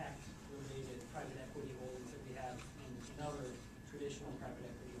in impact-related private equity holdings that we have in other traditional private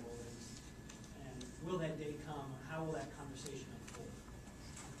equity holdings? And will that day come? How will that conversation unfold?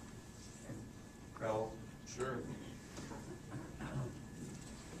 Raul? Sure.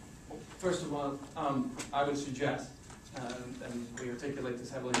 First of all, I would suggest, and we articulate this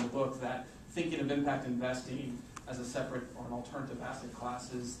heavily in the book, that thinking of impact investing as a separate or an alternative asset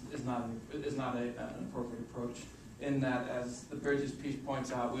class is not an appropriate approach. In that, as the Bridges piece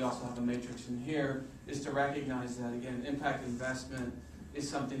points out, we also have a matrix in here, is to recognize that, again, impact investment is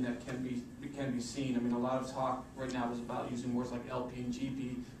something that can be seen. I mean, a lot of talk right now is about using words like LP and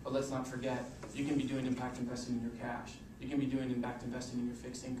GP, but let's not forget, you can be doing impact investing in your cash. You can be doing impact investing in your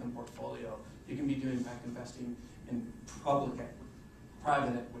fixed income portfolio. You can be doing impact investing in public equity,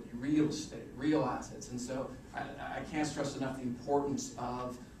 private equity, real estate, real assets. And so I can't stress enough the importance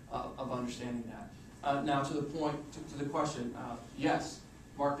of understanding that. Now to the point, to the question, yes,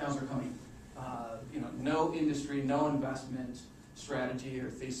 markdowns are coming. No industry, no investment strategy or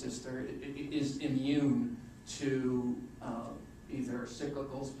thesis is immune to either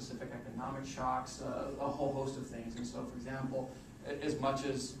cyclical, specific economic shocks, a whole host of things. And so, for example, as much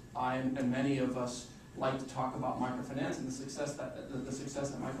as I and many of us like to talk about microfinance and the success that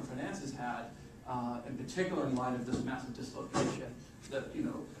microfinance has had, in particular in light of this massive dislocation, that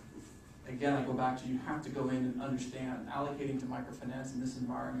again, I go back to, you have to go in and understand allocating to microfinance in this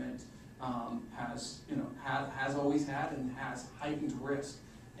environment has always had and has heightened risk.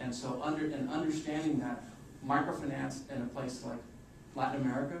 And so understanding that microfinance in a place like Latin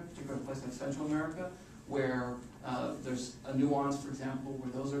America, particularly a place like Central America, where there's a nuance, for example,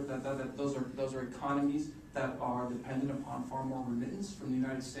 where those are economies that are dependent upon far more remittance from the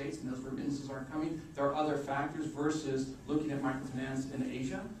United States, and those remittances aren't coming. There are other factors versus looking at microfinance in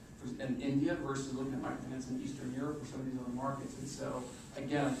Asia and India versus looking at microfinance in Eastern Europe or some of these other markets. And so,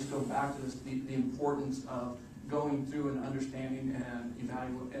 again, I just go back to this, the importance of going through and understanding and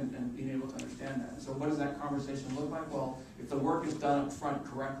evaluate and being able to understand that. So what does that conversation look like? Well, if the work is done up front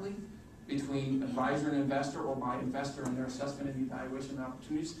correctly between advisor and investor, or by investor and their assessment and evaluation of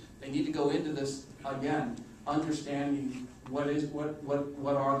opportunities, they need to go into this, again, understanding what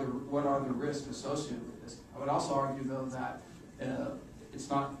are the risks associated with this. I would also argue, though, that it's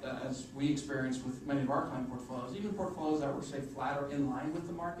not, as we experienced with many of our client portfolios, even portfolios that were, say, flat or in line with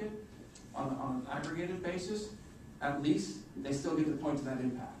the market on an aggregated basis, at least they still get to point to that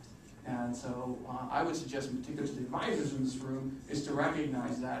impact. And so I would suggest, in particular to the advisors in this room, is to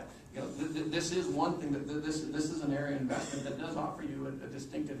recognize that this is one thing this is an area of investment that does offer you a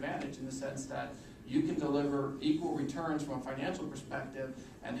distinct advantage in the sense that you can deliver equal returns from a financial perspective,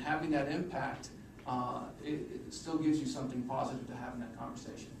 and having that impact, it still gives you something positive to have in that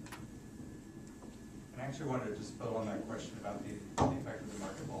conversation. And I actually wanted to just build on that question about the effect of the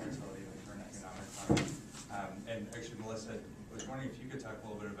market volatility in the current economic climate. And actually, Melissa, I was wondering if you could talk a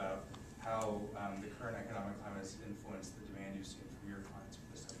little bit about how the current economic climate has influenced the demand you've seen from your clients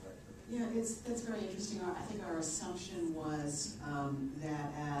for this type of activity. Yeah, that's very interesting. I think our assumption was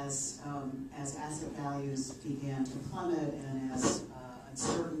that as asset values began to plummet and as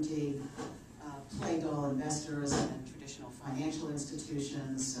uncertainty plagued all investors and traditional financial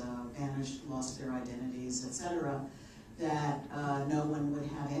institutions vanished, lost their identities, etc., that no one would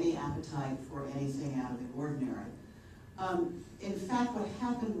have any appetite for anything out of the ordinary. In fact, what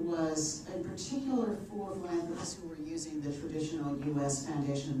happened was, in particular for philanthropists who were using the traditional U.S.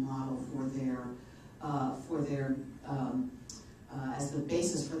 foundation model as the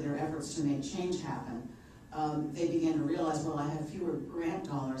basis for their efforts to make change happen, they began to realize, well, I have fewer grant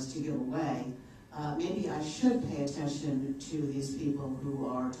dollars to give away. Maybe I should pay attention to these people who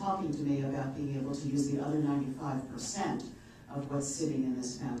are talking to me about being able to use the other 95% of what's sitting in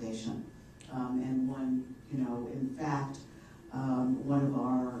this foundation. And in fact, one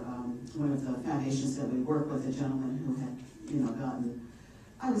of the foundations that we work with, a gentleman who had, gotten,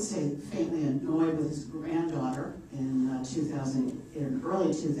 I would say, faintly annoyed with his granddaughter in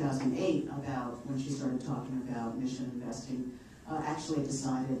early 2008 about when she started talking about mission investing, actually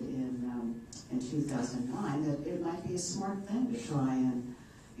decided in 2009 that it might be a smart thing to try and,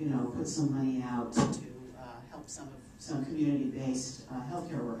 put some money out to help some community-based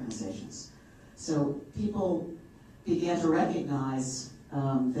healthcare organizations. So people began to recognize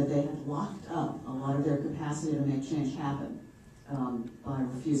that they had locked up a lot of their capacity to make change happen by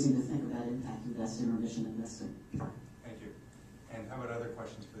refusing to think about impact investing or mission investing. Thank you. And how about other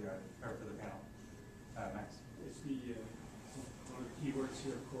questions for the audience, or for the panel? Max. It's one of the keywords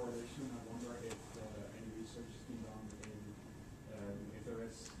here, correlation. I wonder if any research has been done if there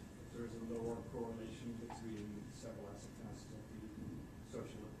is a lower correlation between several asset classes of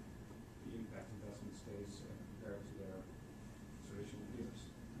the impact investment space compared to their traditional peers.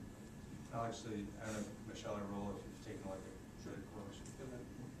 I'll actually, I don't know, Michele or Raul, if you've taken a look at the correlation. Can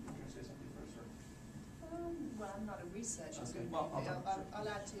I say something first? Or? Well, I'm not a researcher, okay. so I'll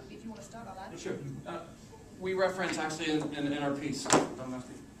add to, if you want to start, I'll add. Sure. We reference actually in our piece, don't have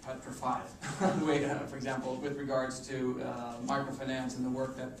to petrified, for example, with regards to microfinance and the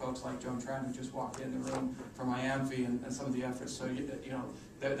work that folks like Joan Tran, who just walked in the room from IAMFI, and some of the efforts. So,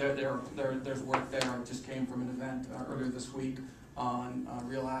 there's work there. It just came from an event earlier this week on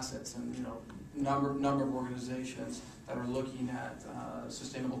real assets, and number of organizations that are looking at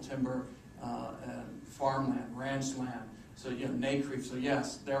sustainable timber and farmland, ranch land. So NACREEF. So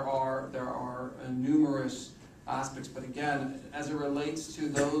yes, there are numerous aspects, but again, as it relates to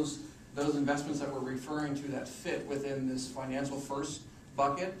those investments that we're referring to that fit within this financial first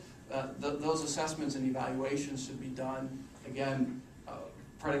bucket, those assessments and evaluations should be done again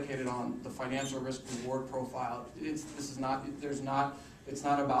predicated on the financial risk reward profile. It's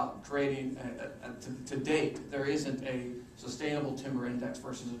not about creating to date there isn't a sustainable timber index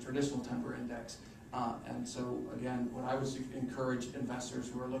versus a traditional timber index. And so, again, what I would encourage investors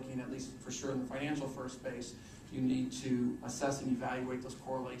who are looking, at least for sure in the financial first space, you need to assess and evaluate those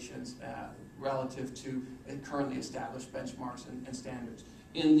correlations relative to currently established benchmarks and standards.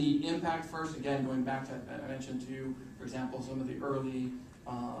 In the impact first, again, going back to, I mentioned to you, for example, some of the early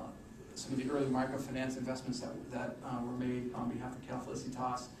microfinance investments that were made on behalf of Cal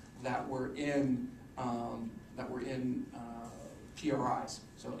Felicitas that were in PRIs.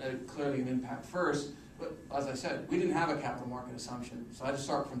 So clearly an impact first, but as I said, we didn't have a capital market assumption, so I had to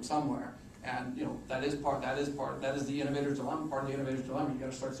start from somewhere, and that is the innovator's dilemma. Part of the innovator's dilemma, you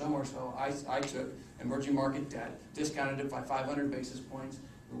got to start somewhere. So I took emerging market debt, discounted it by 500 basis points.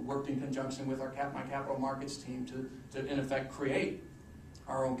 We worked in conjunction with my capital markets team to in effect create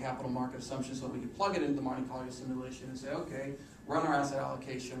our own capital market assumptions so that we could plug it into the Monte Carlo simulation and say, okay, run our asset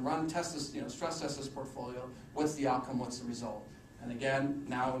allocation, stress test this portfolio. What's the outcome? What's the result? And again,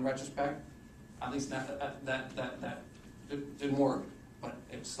 now in retrospect, at least that didn't work, but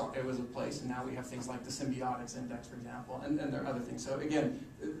it was a place, and now we have things like the symbiotics index, for example, and there are other things. So again,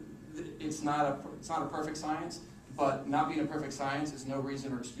 it's not a perfect science, but not being a perfect science is no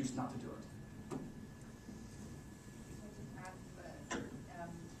reason or excuse not to do it.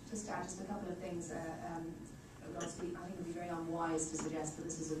 Just to add just a couple of things. obviously, I think it would be very unwise to suggest that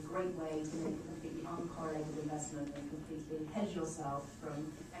this is a great way to make a completely uncorrelated investment and completely hedge yourself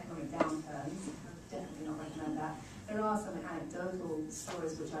from economic downturns. Definitely not recommend that. There are some anecdotal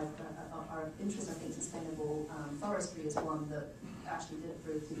stories which are of interest. I think sustainable forestry is one that actually did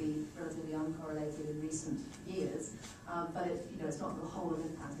prove to be relatively uncorrelated in recent years. But it's not the whole of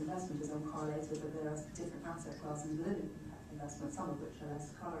impact investment is uncorrelated, but there are different asset classes within impact investment, some of which are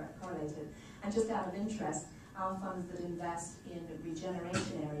less correlated. And just out of interest, our funds that invest in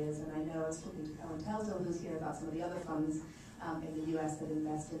regeneration areas, and I know I was talking to Colin Telsdale, who's here, about some of the other funds in the US that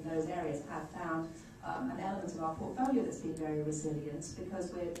invest in those areas, have found an element of our portfolio that's been very resilient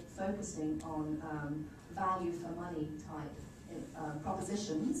because we're focusing on value for money type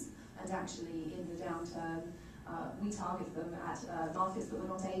propositions, and actually in the downturn we target them at markets that were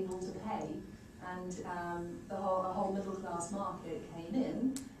not able to pay, and a whole middle class market came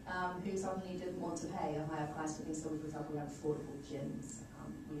in who suddenly didn't want to pay a higher price for things. So, for example, we have affordable gyms,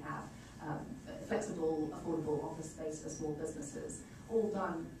 we have flexible, affordable office space for small businesses, all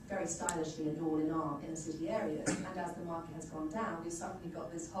done very stylishly and all in our inner city areas. And as the market has gone down, we've suddenly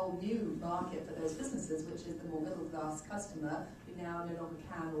got this whole new market for those businesses, which is the more middle class customer who now no longer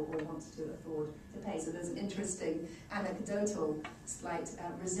can or wants to afford to pay. So there's an interesting anecdotal slight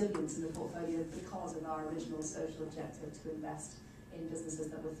resilience in the portfolio because of our original social objective to invest in businesses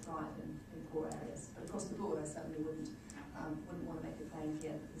that would thrive in poor areas. But across the board, I certainly wouldn't want to make a claim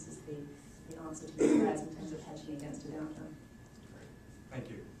here that this is the answer to the prayers in terms of hedging against a downturn. Thank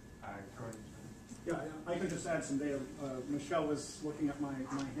you. Cohen. Yeah, I could just add some data. Michele was looking at my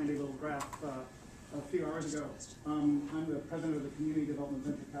handy little graph a few hours ago. I'm the president of the Community Development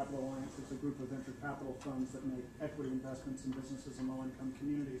Venture Capital Alliance. It's a group of venture capital funds that make equity investments in businesses in low-income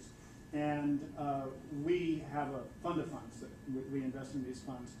communities. And we have a fund of funds that we invest in these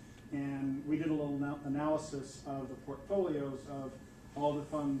funds. And we did a little analysis of the portfolios of all the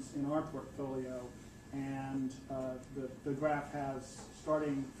funds in our portfolio. And the graph has,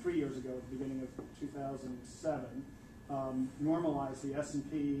 starting 3 years ago, at the beginning of 2007, normalized the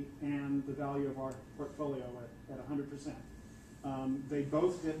S&P and the value of our portfolio at 100%. They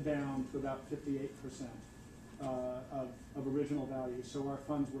both dipped down to about 58% of original value. So our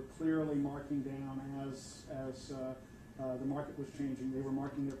funds were clearly marking down as the market was changing. They were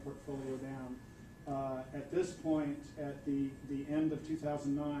marking their portfolio down. At this point, at the end of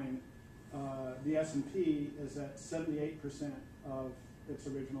 2009, the S&P is at 78% of its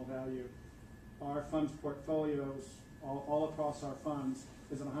original value. Our funds portfolios, all across our funds,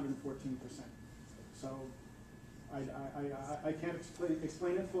 is at 114%. So I can't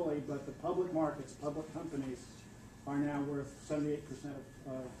explain it fully, but the public markets, public companies, are now worth 78%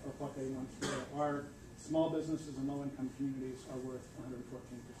 of what they once were. Our small businesses and low-income communities are worth 114% of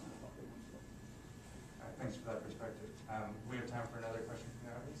what they once were. Thanks for that perspective. We have time for another question from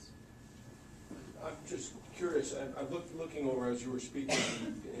the audience. I'm just curious. I'm looking over as you were speaking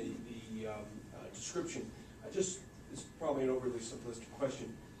the description. It's probably an overly simplistic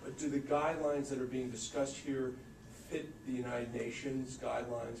question, but do the guidelines that are being discussed here fit the United Nations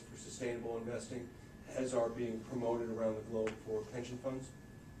guidelines for sustainable investing as are being promoted around the globe for pension funds?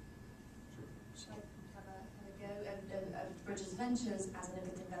 Shall I have a go? Bridges Ventures, as an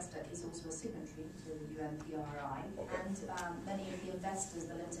impact investor, is also a signatory to the UNPRI, okay. And many of the investors,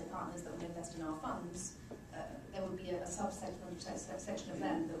 the limited partners that would invest in our funds, there would be a section of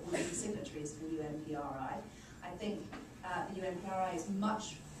them that would be signatories to the UNPRI. I think the UNPRI is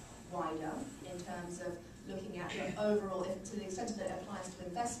much wider in terms of looking at the overall, to the extent that it applies to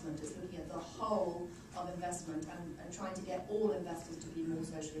investment, it's looking at the whole of investment and trying to get all investors to be more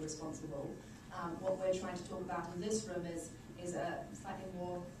socially responsible. What we're trying to talk about in this room is a slightly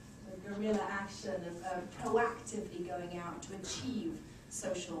more guerrilla action of proactively going out to achieve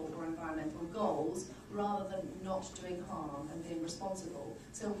social or environmental goals rather than not doing harm and being responsible.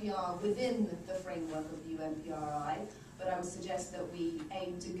 So we are within the framework of the UNPRI, but I would suggest that we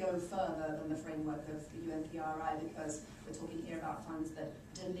aim to go further than the framework of the UNPRI because we're talking here about funds that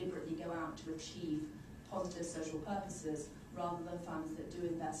deliberately go out to achieve positive social purposes rather than funds that do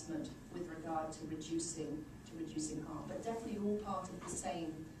investment with regard to reducing harm. But definitely all part of the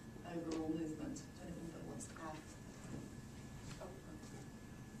same overall movement. So anyone that wants to add?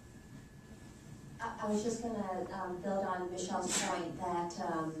 I was just going to build on Michele's point that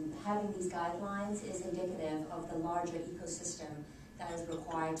having these guidelines is indicative of the larger ecosystem that is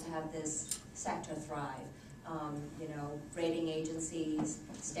required to have this sector thrive. Rating agencies,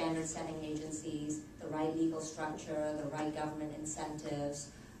 standard setting agencies, the right legal structure, the right government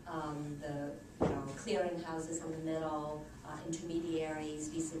incentives, the clearing houses in the middle, intermediaries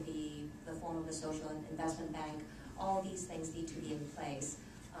vis-a-vis the form of a social investment bank. All these things need to be in place,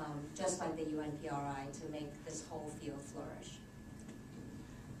 just like the UNPRI, to make this whole field flourish.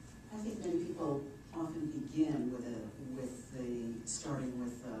 I think many people often begin starting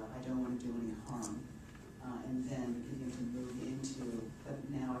with I don't want to do any harm, and then begin to move into, but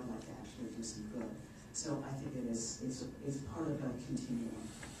now I'd like to actually do some good. So I think it's part of a continuum.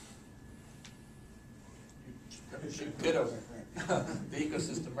 Ditto. The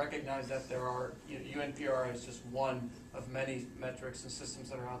ecosystem. Recognize that there are, UNPRI is just one of many metrics and systems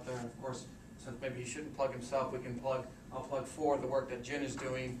that are out there. And of course, since maybe he shouldn't plug himself, I'll plug for the work that GIIN is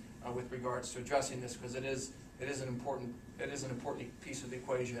doing with regards to addressing this, because it is an important piece of the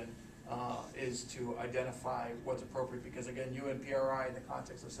equation, is to identify what's appropriate. Because again, UNPRI in the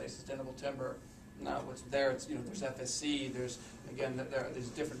context of, say, sustainable timber, not what's there. It's, there's FSC. There's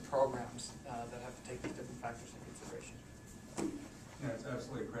different programs that have to take these different factors into consideration. Yeah, it's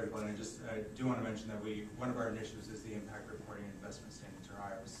absolutely critical, and I do want to mention that one of our initiatives is the Impact Reporting and Investment Standards, or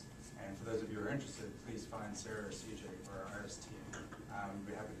IRIS. And for those of you who are interested, please find Sarah or CJ or our IRIS team. We'd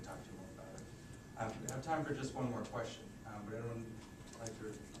be happy to talk to you more about it. We have time for just one more question. Would anyone like to,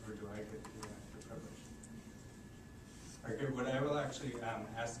 or do I get the privilege? Okay, what I will actually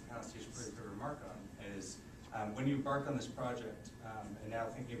ask the panel station for the remark on is when you embarked on this project, and now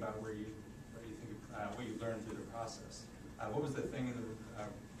thinking about what you learned through the process. What was the thing in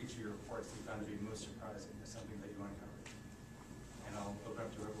each of your reports that you found to be most surprising as something that you uncovered? And I'll open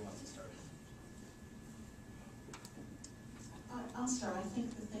up to whoever wants to start. I'll start. I think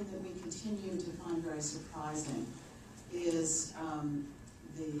the thing that we continue to find very surprising is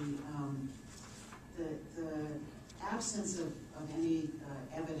the absence of any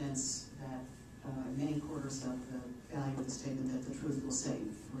evidence that many quarters of the value of the statement that the truth will set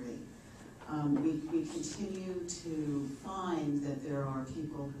you free. We continue to find that there are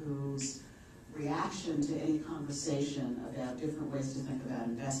people whose reaction to any conversation about different ways to think about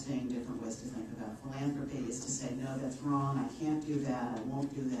investing, different ways to think about philanthropy is to say, no, that's wrong, I can't do that, I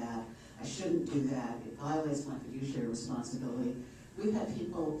won't do that, I shouldn't do that, it violates my fiduciary responsibility. We've had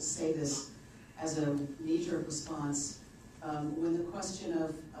people say this as a knee-jerk response when the question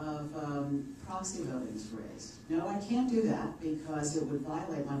of proxy voting is raised. No, I can't do that because it would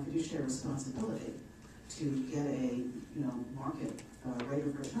violate my fiduciary responsibility to get a market rate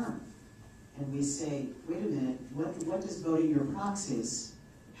of return. And we say, wait a minute, what does voting your proxies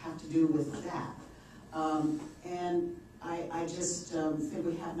have to do with that? And I just think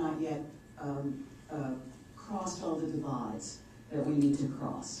we have not yet crossed all the divides that we need to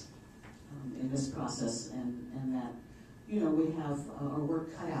cross in this process, and that we have our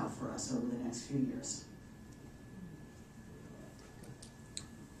work cut out for us over the next few years.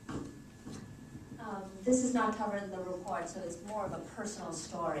 This is not covered in the report, so it's more of a personal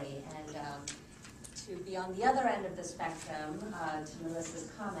story. And to be on the other end of the spectrum, to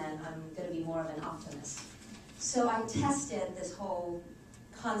Melissa's comment, I'm going to be more of an optimist. So I tested this whole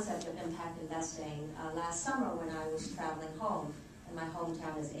concept of impact investing last summer when I was traveling home, and my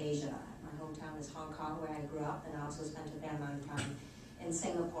hometown is Asia. My hometown is Hong Kong, where I grew up, and I also spent a fair amount of time in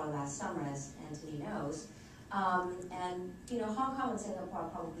Singapore last summer, as Anthony knows. And Hong Kong and Singapore are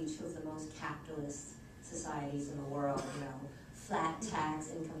probably two of the most capitalist societies in the world. Flat tax,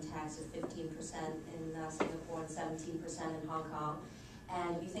 income tax of 15% in Singapore and 17% in Hong Kong.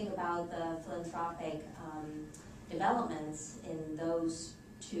 And if you think about the philanthropic developments in those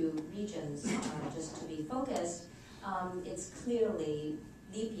two regions, just to be focused, it's clearly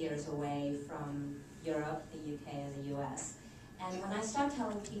leap years away from Europe, the UK, and the US. And when I start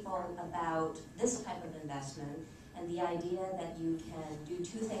telling people about this type of investment and the idea that you can do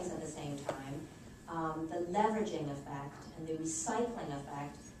two things at the same time, the leveraging effect and the recycling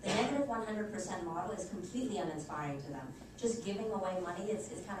effect, the negative 100% model is completely uninspiring to them. Just giving away money, it's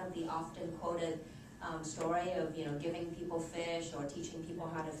kind of the often quoted story of giving people fish or teaching people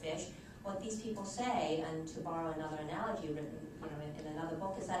how to fish. What these people say, and to borrow another analogy written in another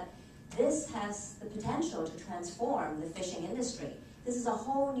book, is that this has the potential to transform the fishing industry. This is a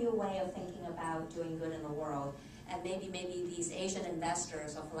whole new way of thinking about doing good in the world. And maybe these Asian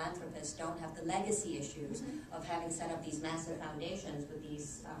investors or philanthropists don't have the legacy issues of having set up these massive foundations with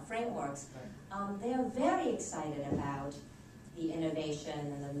these frameworks. They are very excited about the innovation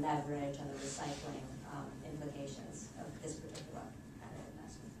and the leverage and the recycling implications of this particular kind of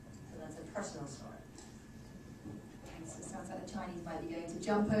investment. So that's a personal story. So it sounds like the Chinese might be going to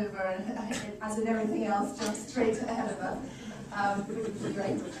jump over and, as with everything else, jump straight ahead of them, which would be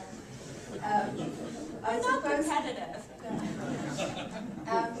great. I'm not competitive.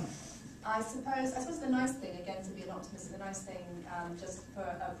 I suppose the nice thing, again, to be an optimist, the nice thing just for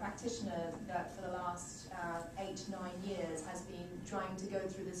a practitioner that for the last 8-9 years has been trying to go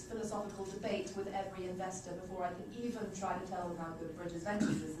through this philosophical debate with every investor before I can even try to tell them how good Bridges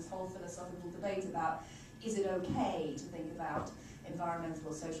Ventures is, this whole philosophical debate about, is it okay to think about environmental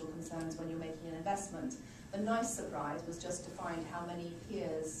or social concerns when you're making an investment? The nice surprise was just to find how many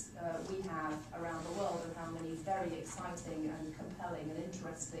peers we have around the world and how many very exciting and compelling and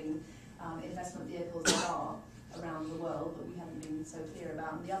interesting investment vehicles there are around the world that we haven't been so clear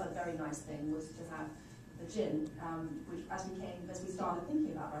about. And the other very nice thing was to have the GIIN, which as we started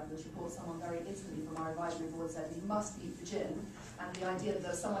thinking about writing this report, someone very instantly from our advisory board said, you must meet the GIIN. And the idea that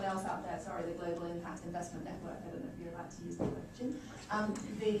there's someone else out there, the Global Impact Investment Network, I don't know if you're allowed to use the word GIIN.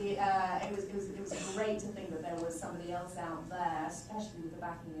 It was great to think that there was somebody else out there, especially with the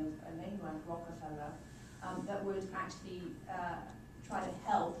backing of a name like Rockefeller, that would actually try to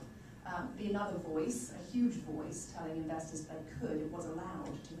help be another voice, a huge voice, telling investors they could, it was allowed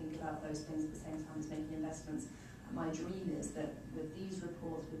to think about those things at the same time as making investments. And my dream is that with these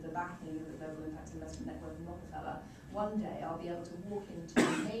reports, with the backing of the Global Impact Investment Network and Rockefeller, one day I'll be able to walk into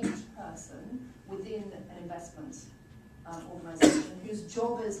a named person within an investment organisation whose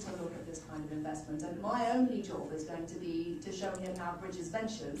job is to look at this kind of investment. And my only job is going to be to show him how Bridges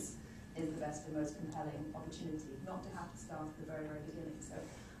Ventures is the best and most compelling opportunity, not to have to start at the very, very beginning. So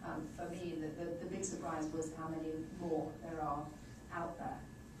for me, the big surprise was how many more there are out there.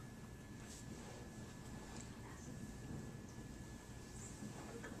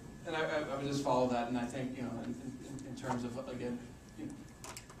 And I would just follow that, and I think, you know, in terms of, again, you know,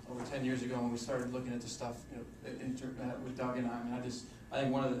 over 10 years ago when we started looking at the stuff, you know, with Guggenheim, and I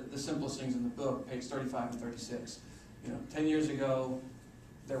think one of the simplest things in the book, page 35 and 36, you know, 10 years ago,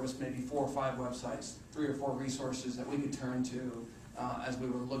 there was maybe 4 or 5 websites, 3 or 4 resources that we could turn to as we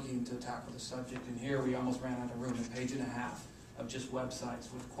were looking to tackle the subject. And here we almost ran out of room, a page and a half of just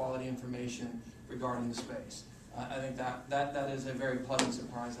websites with quality information regarding the space. I think that is a very pleasant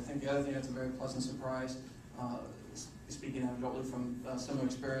surprise. I think the other thing that's a very pleasant surprise, speaking anecdotally from similar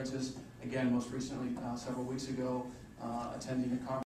experiences, again, most recently, several weeks ago, attending a conference